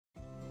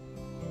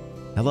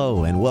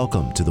Hello and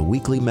welcome to the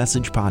weekly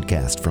message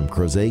podcast from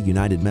Crozet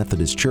United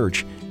Methodist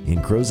Church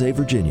in Crozet,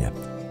 Virginia.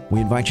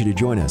 We invite you to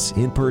join us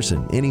in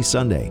person any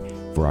Sunday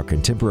for our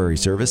contemporary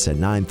service at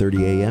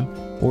 9:30 a.m.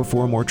 or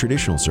for a more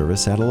traditional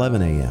service at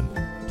 11 a.m.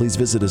 Please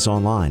visit us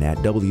online at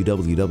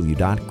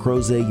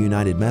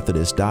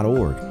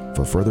www.crozetunitedmethodist.org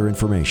for further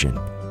information.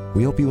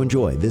 We hope you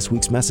enjoy this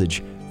week's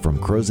message from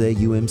Crozet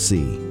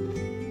UMC.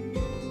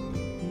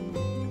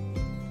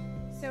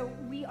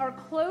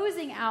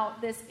 Closing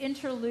out this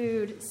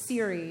interlude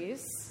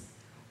series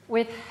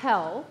with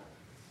hell,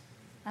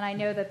 and I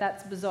know that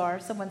that's bizarre.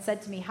 Someone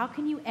said to me, how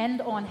can you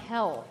end on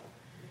hell?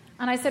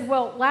 And I said,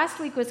 well, last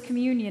week was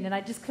communion, and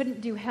I just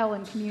couldn't do hell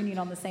and communion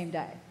on the same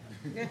day.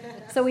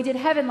 So we did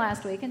heaven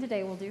last week, and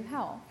today we'll do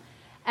hell.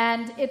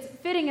 And it's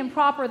fitting and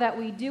proper that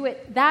we do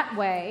it that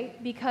way,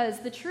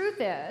 because the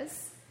truth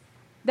is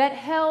that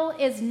hell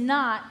is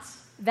not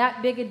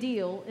that big a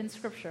deal in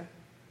Scripture.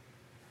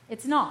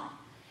 It's not.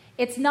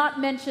 It's not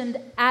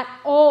mentioned at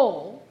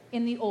all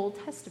in the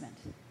Old Testament.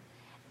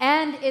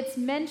 And it's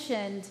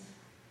mentioned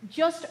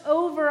just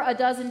over a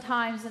dozen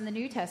times in the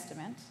New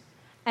Testament.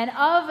 And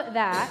of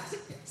that,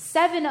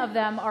 7 of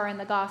them are in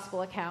the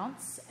Gospel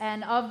accounts.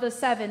 And of the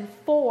 7,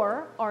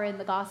 4 are in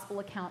the Gospel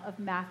account of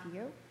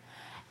Matthew.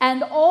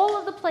 And all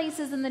of the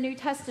places in the New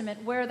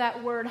Testament where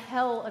that word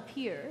hell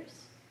appears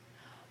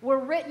were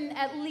written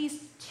at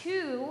least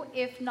 2,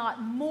 if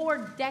not more,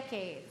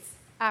 decades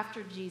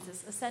after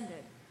Jesus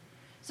ascended.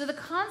 So the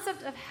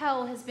concept of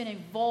hell has been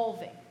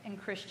evolving in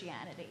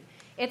Christianity.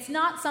 It's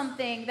not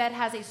something that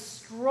has a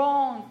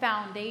strong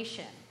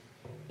foundation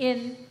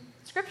in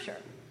Scripture.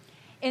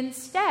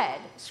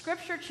 Instead,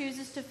 Scripture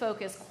chooses to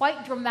focus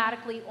quite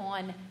dramatically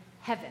on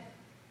heaven.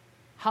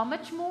 How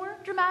much more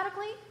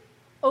dramatically?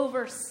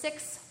 Over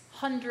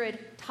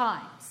 600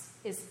 times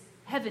is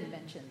heaven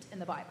mentioned in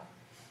the Bible,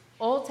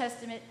 Old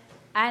Testament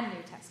and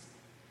New Testament.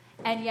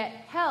 And yet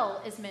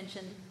hell is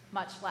mentioned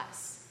much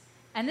less.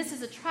 And this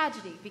is a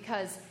tragedy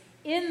because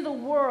in the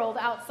world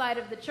outside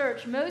of the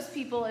church, most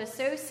people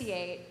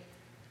associate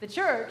the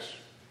church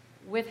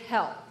with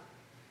hell.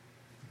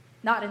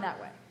 Not in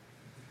that way.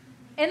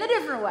 In a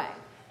different way.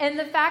 And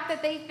the fact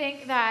that they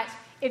think that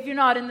if you're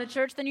not in the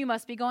church, then you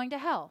must be going to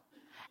hell.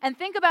 And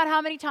think about how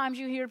many times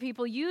you hear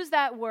people use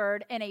that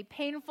word in a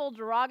painful,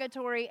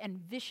 derogatory, and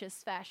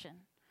vicious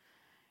fashion.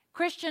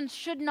 Christians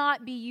should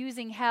not be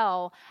using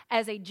hell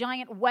as a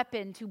giant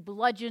weapon to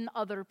bludgeon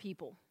other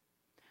people.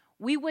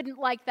 We wouldn't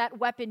like that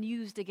weapon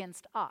used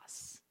against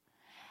us.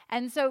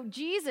 And so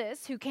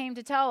Jesus, who came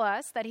to tell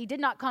us that he did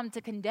not come to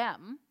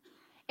condemn,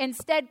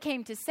 instead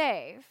came to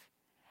save.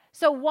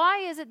 So why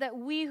is it that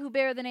we who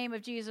bear the name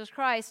of Jesus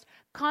Christ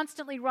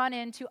constantly run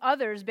into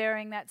others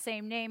bearing that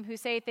same name who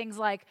say things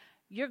like,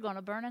 you're going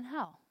to burn in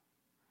hell?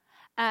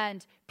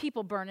 And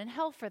people burn in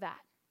hell for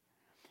that.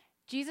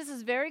 Jesus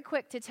is very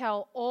quick to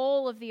tell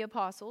all of the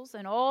apostles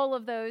and all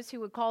of those who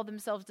would call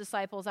themselves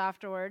disciples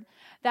afterward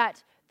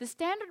that the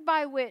standard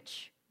by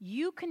which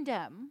you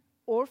condemn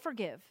or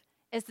forgive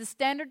is the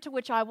standard to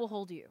which I will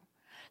hold you.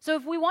 So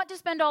if we want to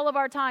spend all of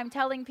our time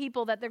telling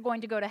people that they're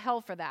going to go to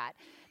hell for that,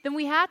 then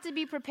we have to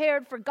be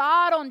prepared for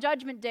God on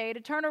Judgment Day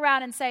to turn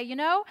around and say, you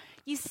know,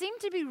 you seem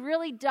to be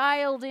really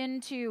dialed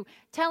into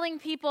telling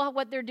people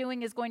what they're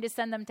doing is going to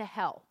send them to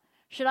hell.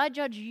 Should I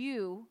judge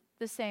you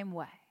the same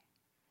way?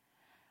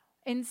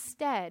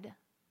 Instead,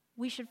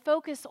 we should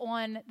focus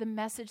on the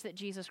message that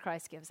Jesus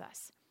Christ gives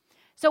us.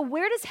 So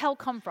where does hell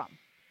come from?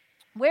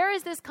 Where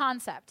is this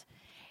concept?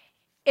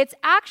 It's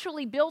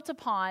actually built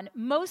upon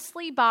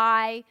mostly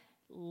by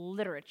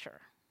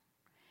literature.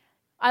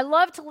 I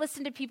love to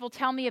listen to people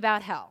tell me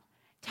about hell.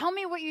 Tell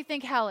me what you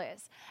think hell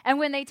is. And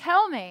when they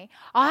tell me,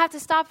 I'll have to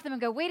stop them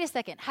and go, wait a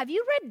second, have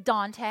you read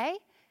Dante? And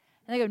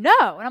they go,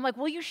 no. And I'm like,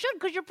 well, you should,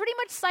 because you're pretty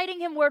much citing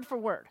him word for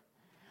word.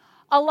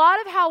 A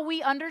lot of how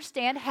we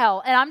understand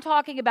hell, and I'm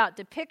talking about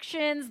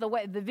depictions,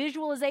 the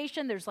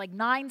visualization, there's like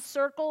 9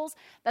 circles,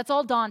 that's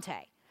all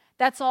Dante.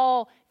 That's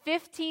all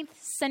 15th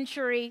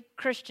century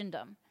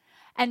Christendom.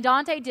 And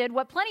Dante did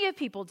what plenty of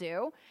people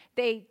do.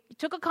 They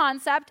took a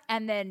concept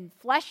and then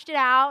fleshed it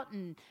out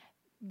and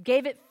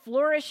gave it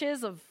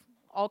flourishes of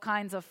all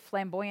kinds of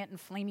flamboyant and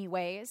flamey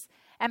ways,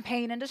 and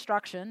pain and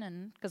destruction,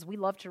 and because we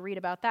love to read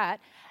about that.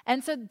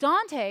 And so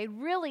Dante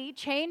really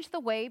changed the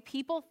way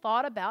people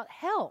thought about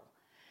hell.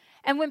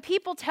 And when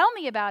people tell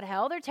me about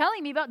hell, they're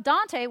telling me about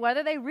Dante,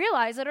 whether they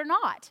realize it or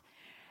not.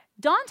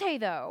 Dante,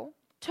 though,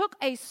 took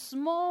a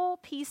small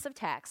piece of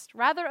text,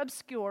 rather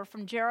obscure,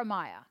 from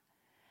Jeremiah,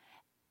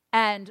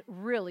 and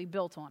really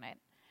built on it.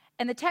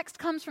 And the text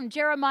comes from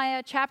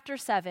Jeremiah chapter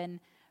 7,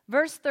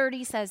 verse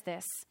 30 says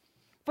this,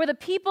 "For the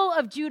people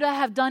of Judah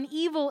have done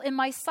evil in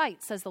my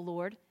sight, says the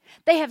Lord.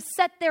 They have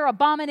set their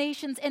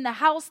abominations in the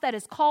house that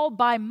is called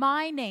by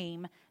my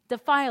name,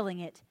 defiling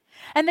it.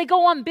 And they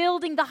go on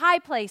building the high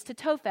place to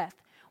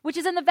Topheth, which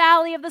is in the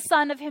valley of the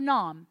son of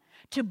Hinnom,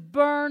 to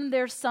burn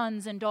their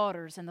sons and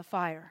daughters in the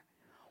fire,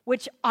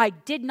 which I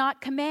did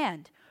not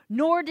command,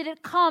 nor did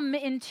it come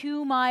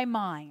into my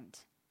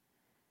mind."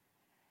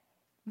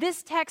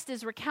 This text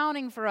is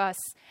recounting for us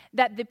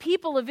that the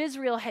people of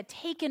Israel had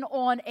taken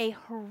on a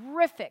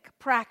horrific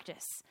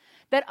practice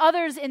that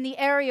others in the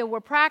area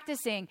were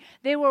practicing.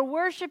 They were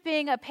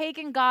worshiping a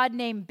pagan god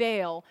named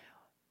Baal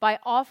by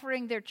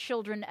offering their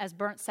children as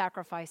burnt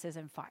sacrifices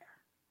in fire.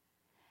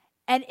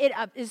 And it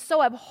is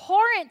so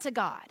abhorrent to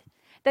God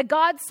that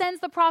God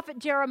sends the prophet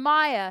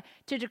Jeremiah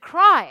to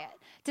decry it,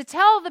 to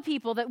tell the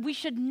people that we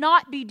should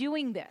not be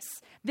doing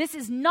this. This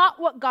is not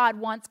what God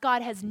wants.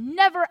 God has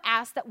never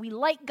asked that we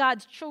light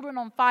God's children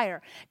on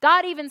fire.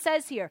 God even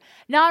says here,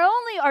 not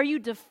only are you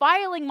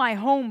defiling my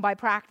home by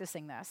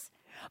practicing this,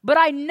 but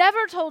I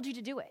never told you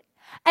to do it.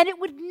 And it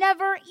would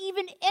never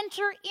even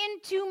enter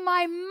into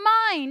my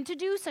mind to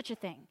do such a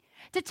thing,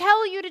 to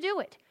tell you to do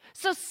it.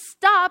 So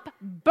stop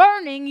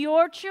burning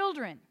your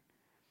children.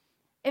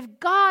 If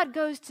God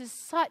goes to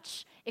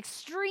such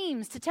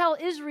extremes to tell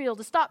Israel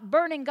to stop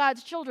burning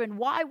God's children,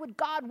 why would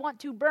God want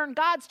to burn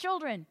God's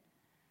children?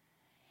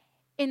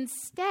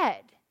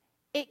 Instead,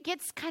 it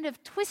gets kind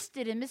of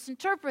twisted and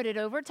misinterpreted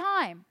over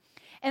time.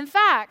 In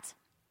fact,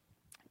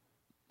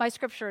 my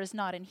scripture is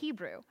not in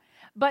Hebrew,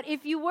 but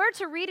if you were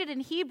to read it in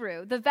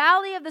Hebrew, the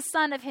valley of the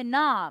son of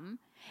Hinnom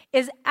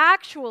is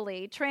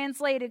actually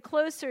translated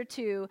closer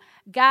to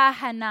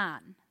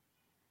Gehenna.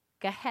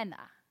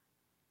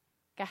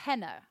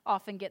 Gehenna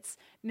often gets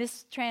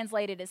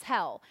mistranslated as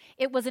hell.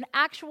 It was an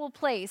actual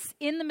place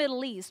in the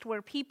Middle East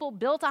where people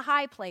built a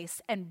high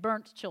place and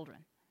burnt children.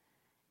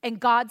 And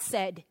God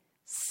said,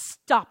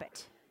 stop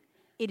it.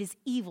 It is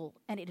evil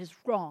and it is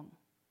wrong.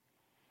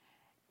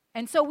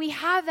 And so we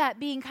have that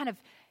being kind of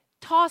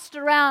tossed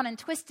around and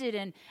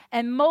twisted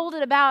and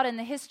molded about in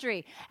the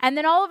history. And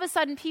then all of a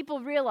sudden people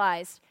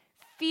realized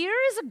fear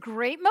is a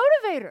great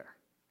motivator.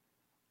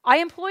 I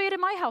employ it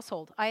in my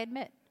household, I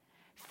admit.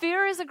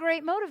 Fear is a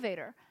great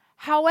motivator.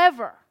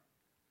 However,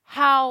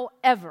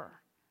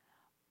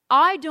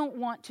 I don't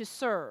want to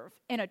serve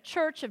in a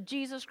church of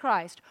Jesus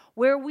Christ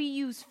where we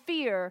use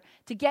fear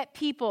to get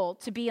people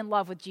to be in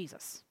love with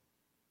Jesus.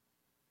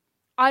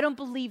 I don't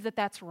believe that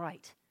that's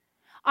right.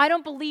 I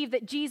don't believe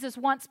that Jesus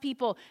wants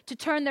people to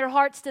turn their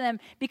hearts to them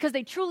because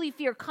they truly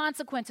fear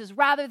consequences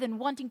rather than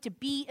wanting to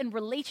be in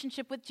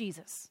relationship with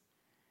Jesus.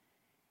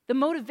 The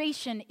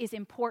motivation is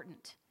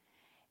important.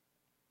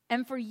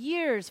 And for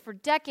years, for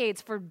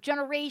decades, for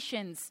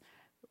generations,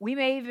 we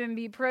may even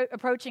be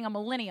approaching a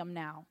millennium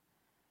now,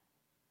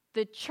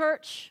 the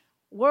church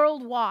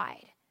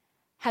worldwide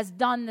has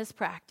done this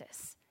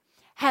practice,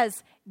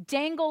 has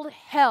dangled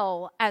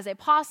hell as a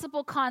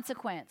possible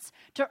consequence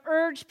to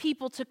urge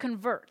people to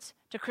convert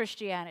to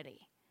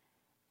Christianity.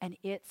 And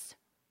it's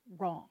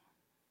wrong.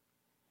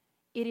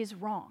 It is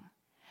wrong.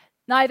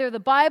 Neither the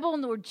Bible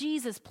nor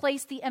Jesus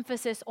place the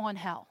emphasis on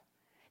hell.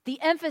 The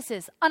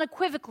emphasis,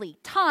 unequivocally,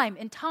 time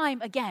and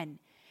time again,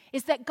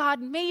 is that God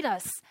made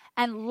us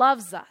and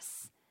loves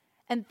us.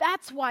 And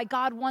that's why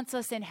God wants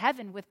us in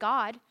heaven with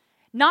God.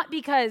 Not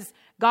because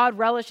God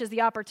relishes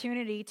the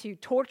opportunity to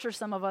torture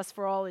some of us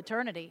for all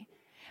eternity,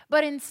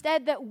 but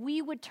instead that we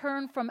would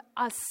turn from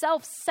a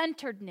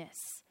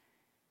self-centeredness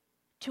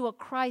to a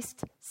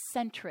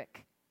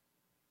Christ-centric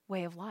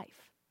way of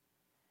life.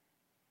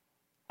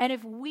 And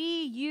if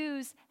we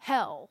use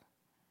hell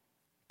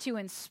to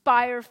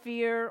inspire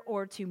fear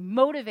or to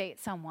motivate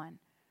someone,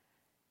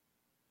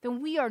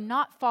 then we are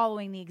not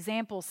following the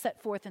examples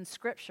set forth in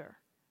Scripture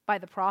by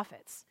the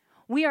prophets.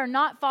 We are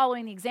not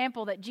following the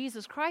example that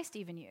Jesus Christ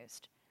even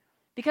used.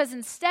 Because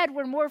instead,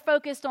 we're more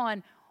focused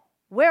on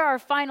where our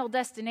final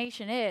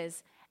destination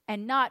is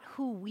and not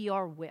who we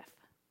are with.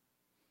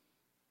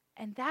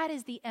 And that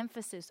is the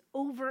emphasis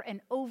over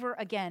and over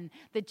again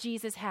that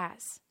Jesus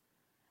has.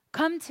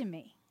 Come to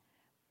me,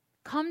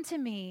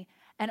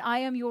 and I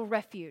am your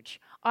refuge.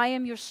 I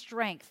am your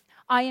strength.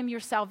 I am your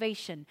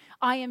salvation.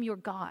 I am your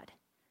God.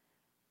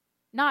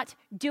 Not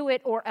do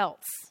it or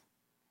else.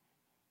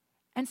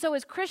 And so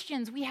as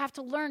Christians, we have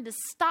to learn to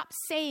stop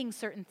saying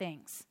certain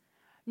things.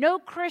 No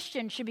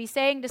Christian should be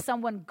saying to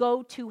someone,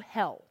 go to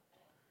hell.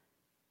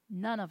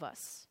 None of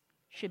us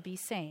should be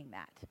saying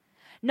that.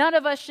 None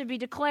of us should be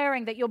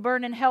declaring that you'll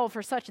burn in hell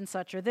for such and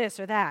such or this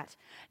or that.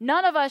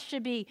 None of us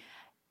should be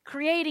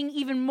creating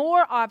even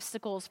more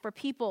obstacles for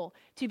people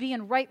to be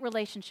in right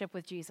relationship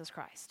with Jesus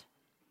Christ.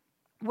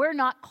 We're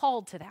not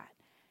called to that.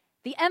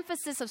 The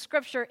emphasis of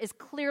Scripture is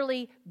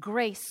clearly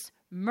grace,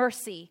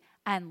 mercy,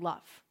 and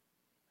love.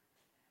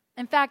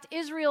 In fact,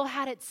 Israel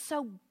had it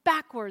so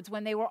backwards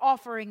when they were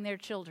offering their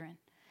children.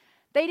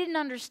 They didn't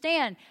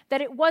understand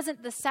that it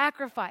wasn't the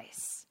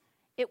sacrifice,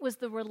 it was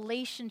the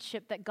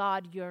relationship that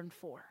God yearned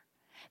for.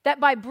 That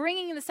by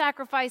bringing the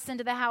sacrifice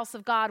into the house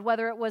of God,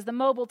 whether it was the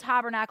mobile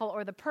tabernacle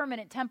or the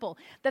permanent temple,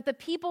 that the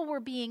people were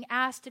being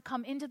asked to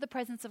come into the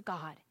presence of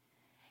God,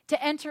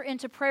 to enter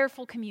into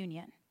prayerful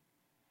communion,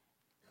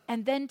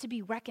 and then to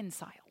be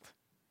reconciled.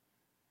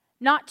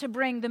 Not to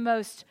bring the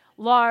most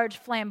large,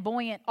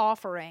 flamboyant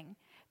offering,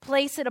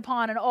 place it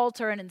upon an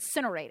altar and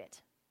incinerate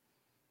it.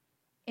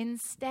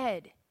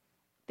 Instead,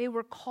 they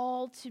were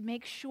called to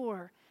make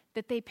sure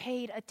that they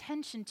paid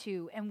attention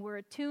to and were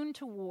attuned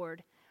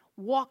toward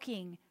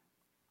walking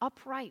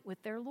upright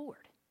with their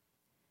Lord.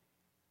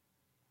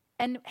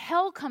 And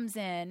hell comes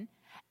in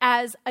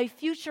as a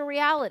future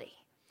reality.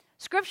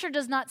 Scripture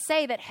does not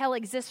say that hell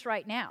exists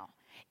right now.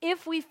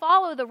 If we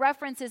follow the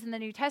references in the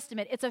New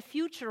Testament, it's a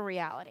future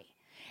reality.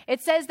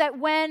 It says that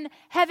when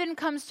heaven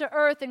comes to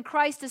earth and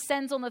Christ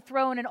ascends on the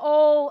throne and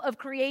all of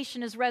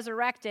creation is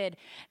resurrected,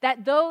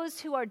 that those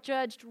who are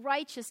judged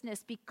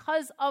righteousness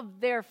because of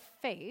their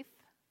faith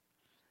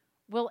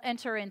will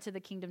enter into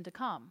the kingdom to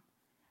come.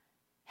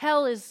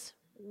 Hell is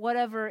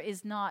whatever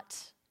is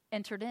not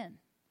entered in.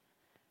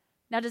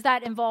 Now, does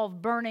that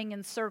involve burning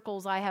in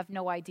circles? I have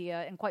no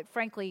idea. And quite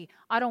frankly,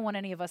 I don't want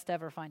any of us to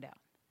ever find out.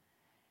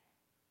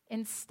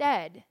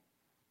 Instead,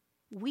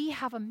 we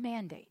have a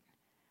mandate.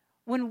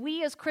 When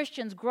we as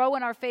Christians grow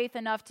in our faith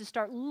enough to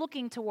start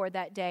looking toward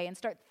that day and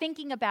start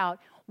thinking about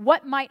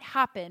what might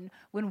happen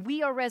when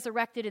we are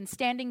resurrected and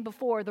standing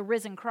before the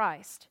risen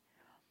Christ,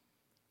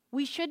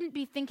 we shouldn't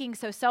be thinking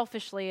so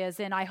selfishly as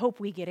in, I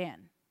hope we get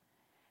in.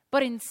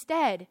 But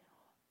instead,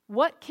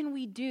 what can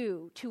we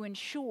do to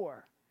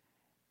ensure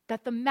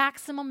that the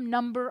maximum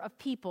number of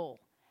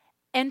people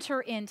enter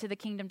into the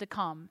kingdom to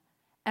come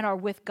and are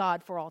with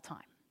God for all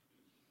time?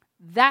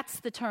 That's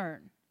the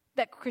turn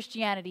that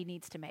Christianity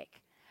needs to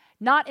make.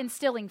 Not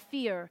instilling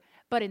fear,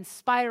 but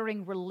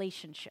inspiring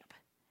relationship.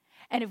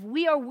 And if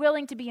we are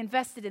willing to be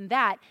invested in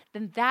that,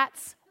 then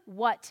that's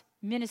what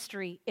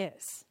ministry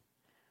is.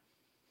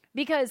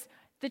 Because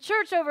the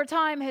church over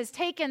time has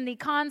taken the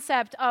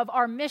concept of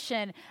our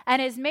mission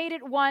and has made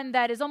it one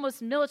that is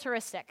almost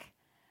militaristic.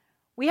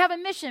 We have a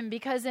mission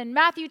because in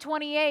Matthew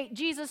 28,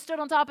 Jesus stood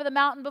on top of the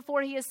mountain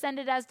before he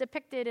ascended as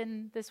depicted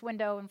in this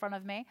window in front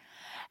of me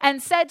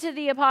and said to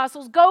the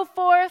apostles, "Go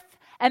forth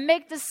and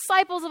make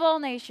disciples of all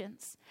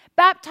nations,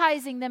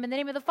 baptizing them in the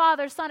name of the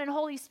Father, Son, and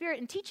Holy Spirit,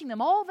 and teaching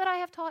them all that I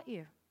have taught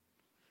you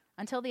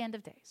until the end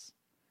of days."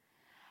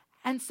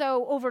 And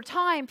so over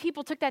time,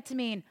 people took that to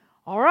mean,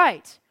 all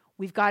right,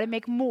 we've got to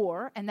make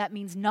more, and that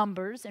means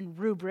numbers and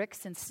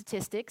rubrics and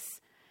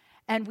statistics.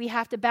 And we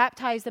have to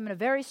baptize them in a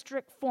very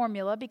strict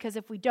formula because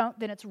if we don't,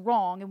 then it's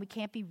wrong and we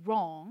can't be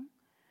wrong.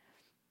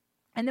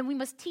 And then we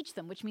must teach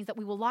them, which means that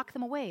we will lock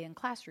them away in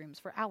classrooms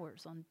for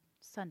hours on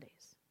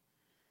Sundays.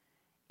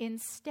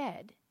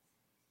 Instead,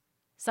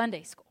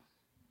 Sunday school.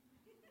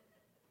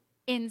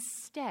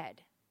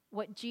 Instead,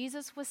 what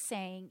Jesus was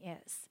saying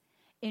is,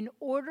 in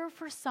order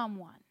for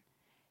someone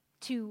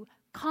to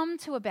come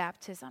to a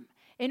baptism,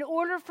 in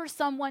order for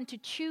someone to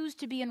choose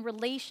to be in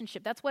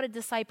relationship, that's what a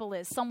disciple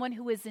is, someone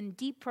who is in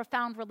deep,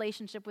 profound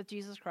relationship with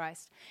Jesus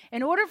Christ.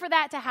 In order for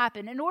that to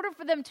happen, in order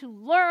for them to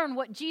learn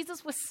what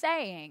Jesus was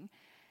saying,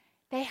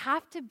 they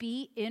have to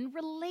be in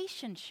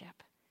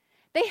relationship.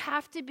 They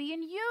have to be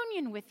in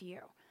union with you.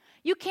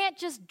 You can't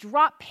just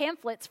drop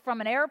pamphlets from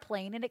an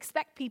airplane and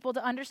expect people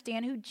to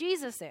understand who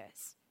Jesus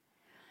is.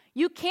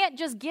 You can't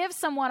just give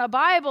someone a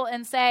Bible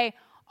and say,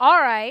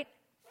 all right,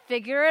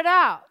 figure it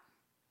out.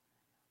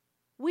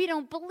 We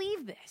don't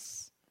believe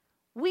this.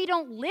 We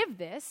don't live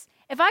this.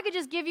 If I could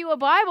just give you a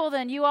Bible,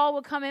 then you all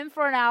would come in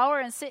for an hour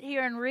and sit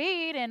here and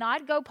read, and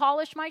I'd go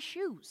polish my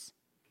shoes.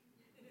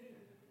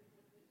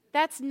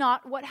 That's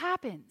not what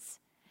happens.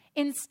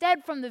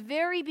 Instead, from the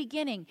very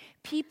beginning,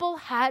 people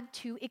had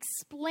to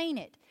explain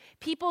it.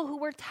 People who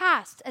were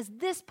tasked as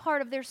this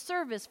part of their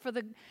service for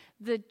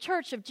the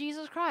Church of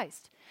Jesus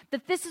Christ,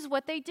 that this is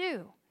what they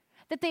do,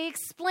 that they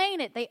explain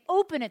it, they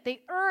open it,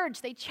 they urge,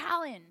 they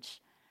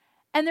challenge.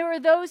 And there are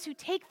those who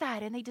take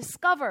that and they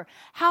discover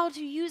how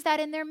to use that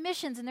in their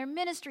missions, in their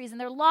ministries, in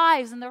their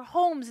lives, in their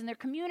homes, in their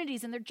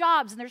communities, in their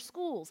jobs, in their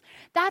schools.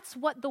 That's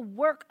what the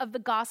work of the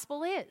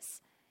gospel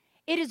is.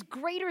 It is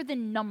greater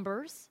than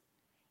numbers.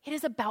 It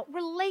is about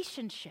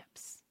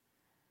relationships.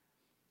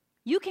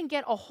 You can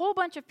get a whole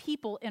bunch of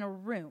people in a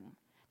room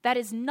that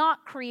is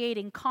not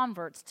creating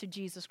converts to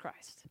Jesus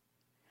Christ.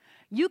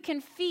 You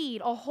can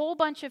feed a whole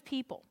bunch of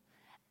people,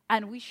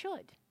 and we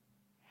should.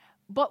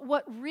 But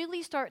what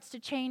really starts to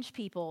change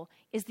people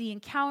is the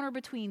encounter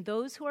between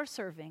those who are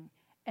serving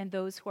and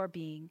those who are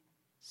being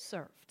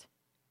served.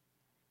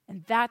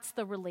 And that's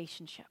the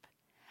relationship.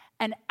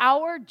 And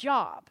our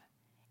job,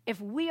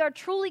 if we are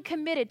truly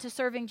committed to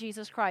serving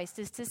Jesus Christ,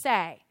 is to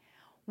say,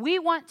 we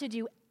want to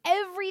do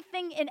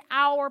everything in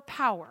our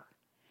power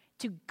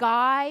to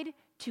guide,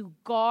 to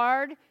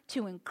guard,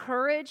 to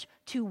encourage,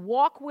 to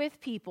walk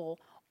with people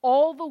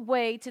all the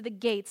way to the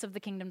gates of the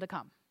kingdom to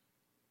come,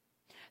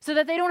 so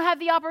that they don't have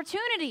the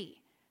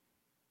opportunity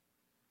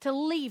to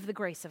leave the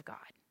grace of God.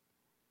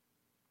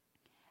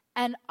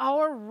 And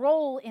our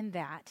role in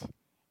that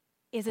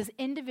is as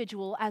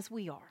individual as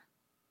we are.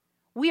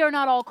 We are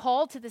not all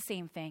called to the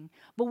same thing,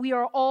 but we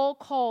are all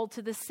called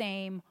to the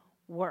same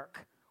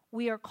work.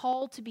 We are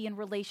called to be in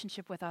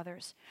relationship with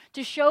others,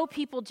 to show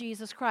people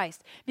Jesus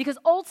Christ. Because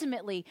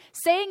ultimately,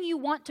 saying you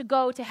want to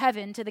go to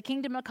heaven, to the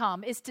kingdom to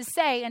come, is to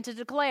say and to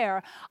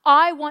declare,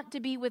 I want to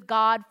be with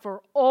God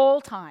for all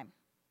time.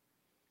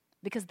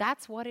 Because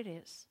that's what it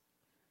is.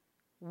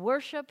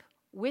 Worship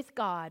with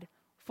God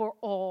for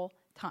all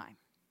time.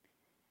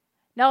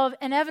 Now,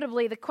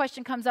 inevitably, the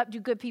question comes up, do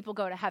good people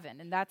go to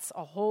heaven? And that's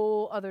a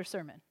whole other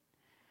sermon.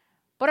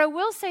 But I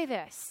will say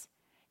this.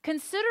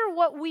 Consider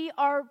what we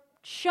are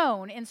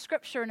shown in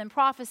Scripture and in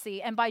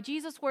prophecy and by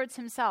Jesus' words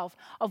himself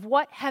of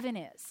what heaven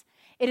is.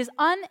 It is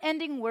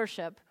unending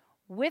worship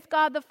with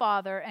God the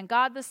Father and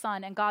God the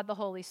Son and God the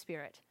Holy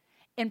Spirit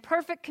in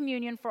perfect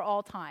communion for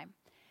all time.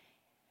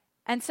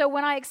 And so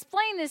when I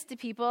explain this to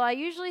people, I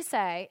usually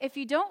say, if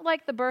you don't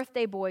like the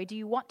birthday boy, do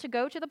you want to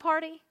go to the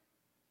party?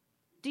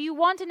 Do you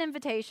want an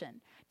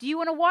invitation? Do you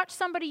want to watch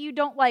somebody you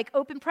don't like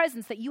open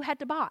presents that you had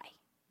to buy?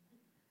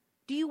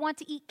 Do you want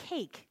to eat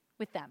cake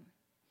with them?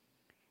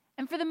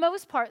 And for the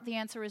most part, the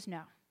answer is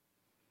no.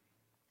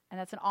 And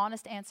that's an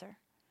honest answer.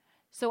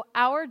 So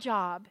our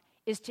job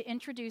is to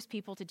introduce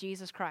people to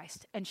Jesus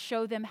Christ and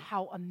show them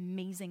how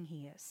amazing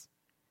he is,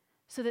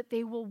 so that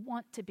they will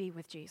want to be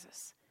with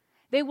Jesus.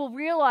 They will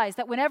realize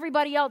that when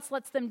everybody else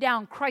lets them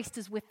down, Christ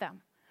is with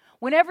them.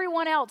 When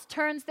everyone else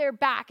turns their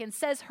back and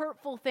says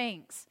hurtful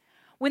things,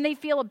 when they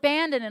feel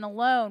abandoned and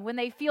alone, when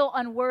they feel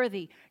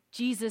unworthy,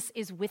 Jesus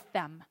is with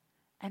them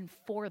and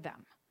for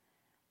them.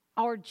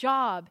 Our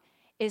job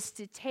is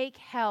to take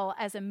hell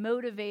as a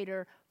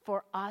motivator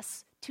for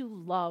us to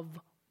love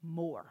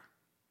more,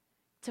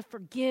 to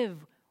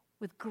forgive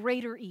with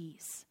greater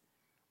ease,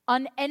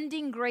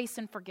 unending grace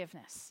and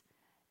forgiveness.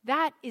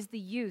 That is the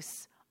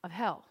use of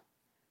hell.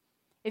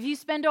 If you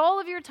spend all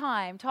of your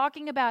time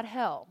talking about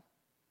hell,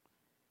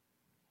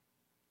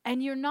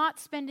 and you're not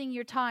spending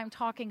your time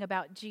talking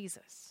about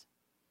Jesus,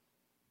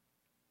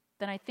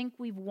 then I think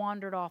we've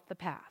wandered off the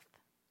path.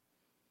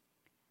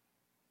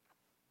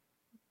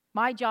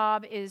 My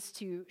job is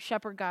to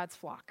shepherd God's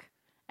flock,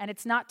 and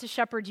it's not to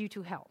shepherd you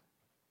to hell.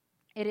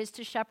 It is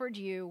to shepherd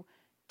you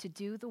to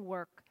do the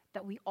work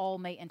that we all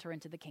may enter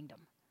into the kingdom.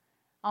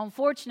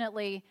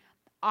 Unfortunately,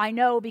 I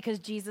know because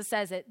Jesus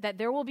says it, that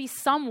there will be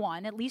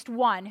someone, at least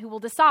one, who will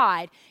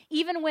decide,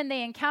 even when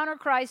they encounter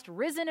Christ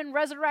risen and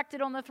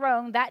resurrected on the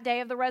throne that day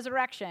of the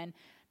resurrection,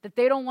 that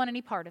they don't want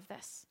any part of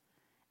this.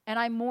 And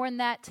I mourn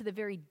that to the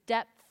very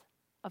depth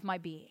of my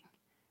being,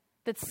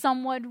 that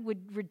someone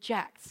would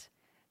reject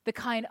the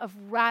kind of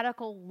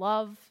radical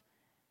love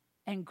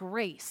and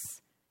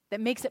grace that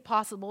makes it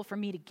possible for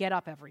me to get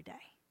up every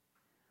day.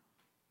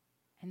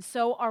 And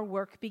so our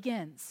work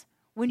begins.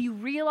 When you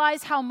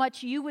realize how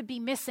much you would be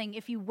missing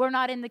if you were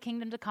not in the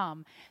kingdom to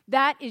come,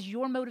 that is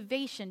your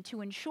motivation to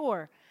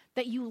ensure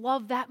that you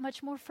love that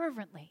much more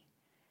fervently,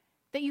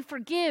 that you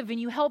forgive and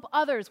you help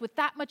others with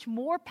that much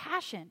more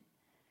passion,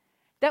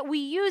 that we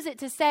use it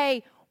to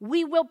say,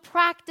 we will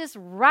practice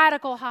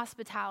radical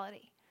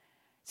hospitality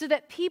so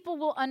that people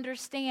will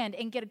understand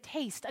and get a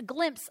taste, a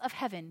glimpse of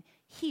heaven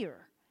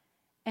here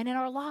and in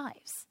our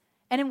lives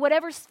and in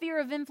whatever sphere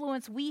of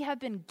influence we have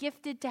been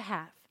gifted to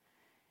have.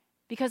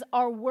 Because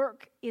our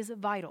work is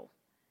vital.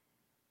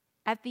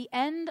 At the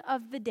end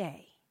of the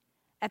day,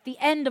 at the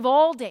end of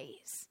all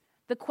days,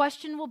 the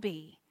question will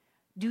be,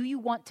 do you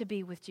want to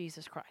be with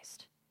Jesus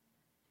Christ?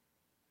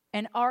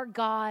 And our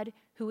God,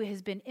 who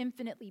has been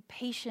infinitely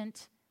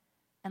patient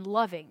and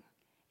loving,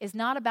 is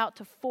not about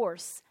to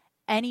force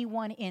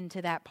anyone into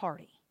that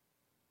party.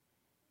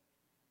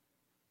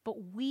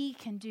 But we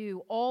can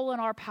do all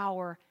in our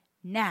power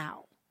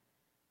now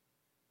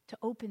to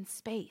open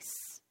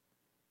space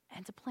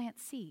and to plant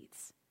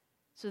seeds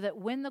so that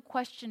when the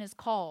question is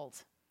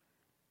called,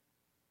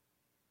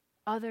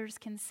 others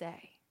can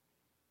say,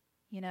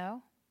 you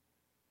know,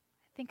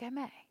 I think I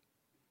may.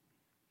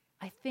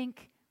 I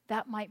think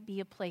that might be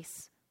a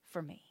place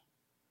for me.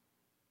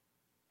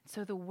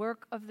 So the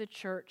work of the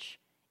church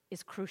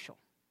is crucial.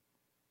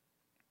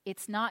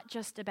 It's not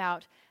just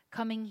about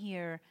coming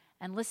here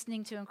and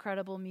listening to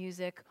incredible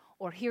music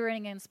or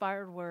hearing an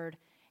inspired word.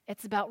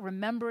 It's about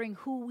remembering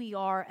who we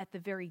are at the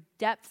very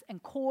depth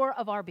and core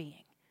of our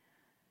being.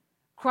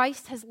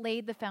 Christ has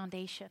laid the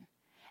foundation,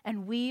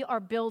 and we are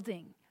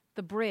building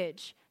the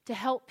bridge to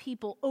help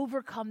people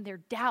overcome their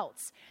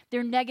doubts,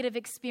 their negative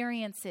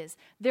experiences,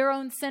 their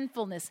own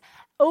sinfulness,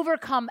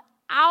 overcome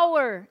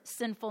our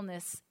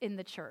sinfulness in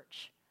the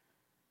church,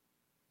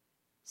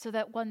 so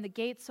that when the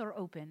gates are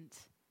opened,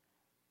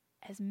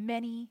 as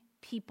many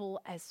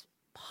people as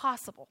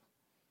possible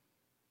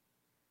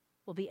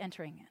will be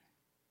entering in.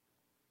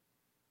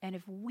 And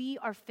if we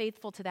are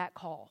faithful to that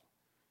call,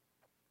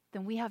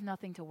 then we have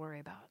nothing to worry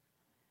about.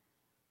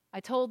 I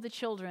told the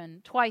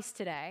children twice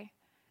today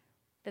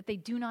that they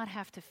do not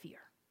have to fear.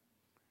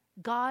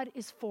 God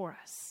is for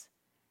us.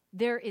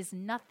 There is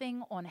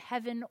nothing on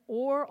heaven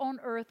or on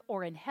earth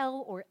or in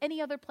hell or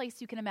any other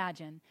place you can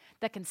imagine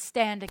that can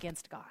stand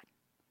against God.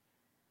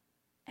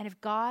 And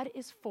if God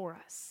is for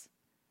us,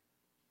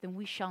 then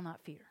we shall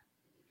not fear.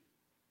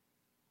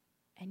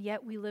 And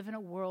yet we live in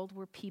a world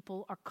where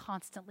people are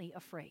constantly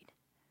afraid.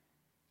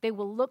 They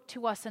will look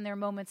to us in their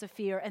moments of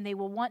fear and they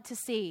will want to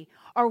see,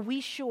 are we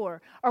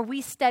sure? Are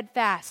we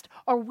steadfast?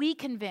 Are we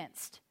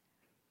convinced?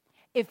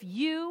 If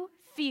you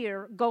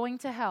fear going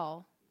to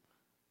hell,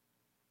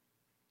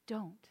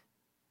 don't.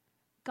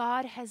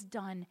 God has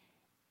done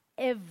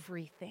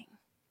everything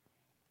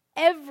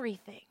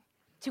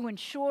to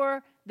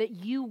ensure that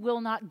you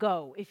will not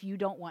go if you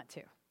don't want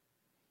to.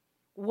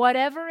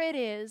 Whatever it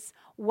is,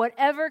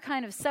 whatever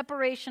kind of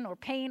separation or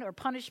pain or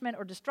punishment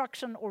or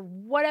destruction or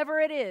whatever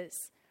it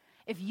is,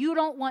 if you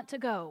don't want to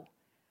go,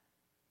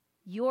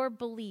 your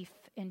belief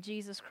in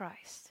Jesus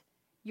Christ,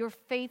 your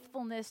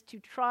faithfulness to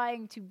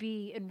trying to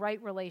be in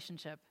right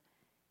relationship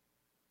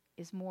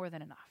is more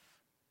than enough.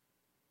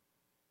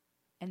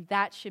 And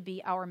that should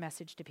be our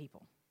message to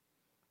people.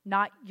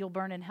 Not you'll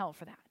burn in hell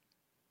for that.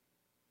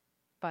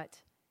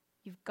 But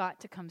you've got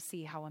to come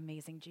see how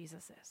amazing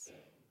Jesus is.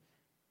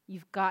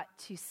 You've got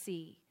to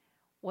see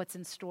what's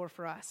in store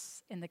for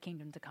us in the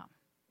kingdom to come.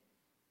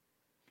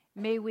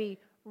 May we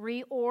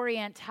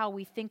reorient how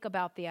we think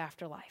about the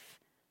afterlife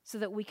so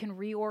that we can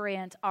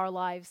reorient our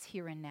lives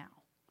here and now.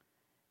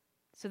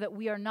 So that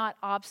we are not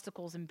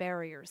obstacles and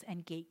barriers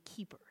and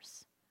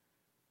gatekeepers,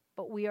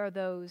 but we are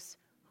those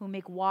who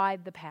make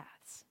wide the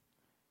paths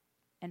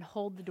and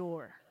hold the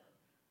door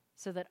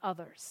so that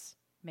others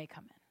may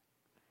come in.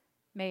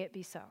 May it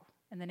be so.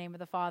 In the name of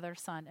the Father,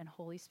 Son, and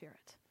Holy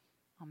Spirit.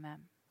 Amen.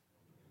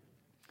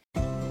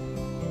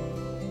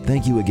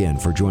 Thank you again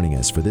for joining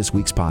us for this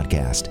week's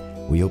podcast.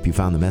 We hope you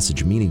found the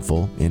message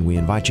meaningful, and we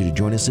invite you to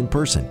join us in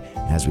person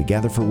as we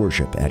gather for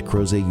worship at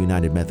Crozet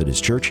United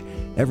Methodist Church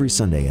every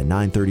Sunday at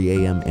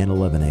 9:30 a.m. and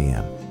 11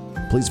 a.m.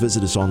 Please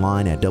visit us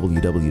online at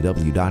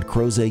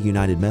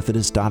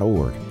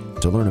www.crozetunitedmethodist.org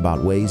to learn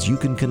about ways you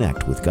can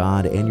connect with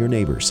God and your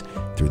neighbors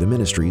through the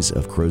ministries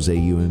of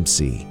Crozet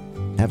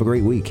UMC. Have a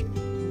great week.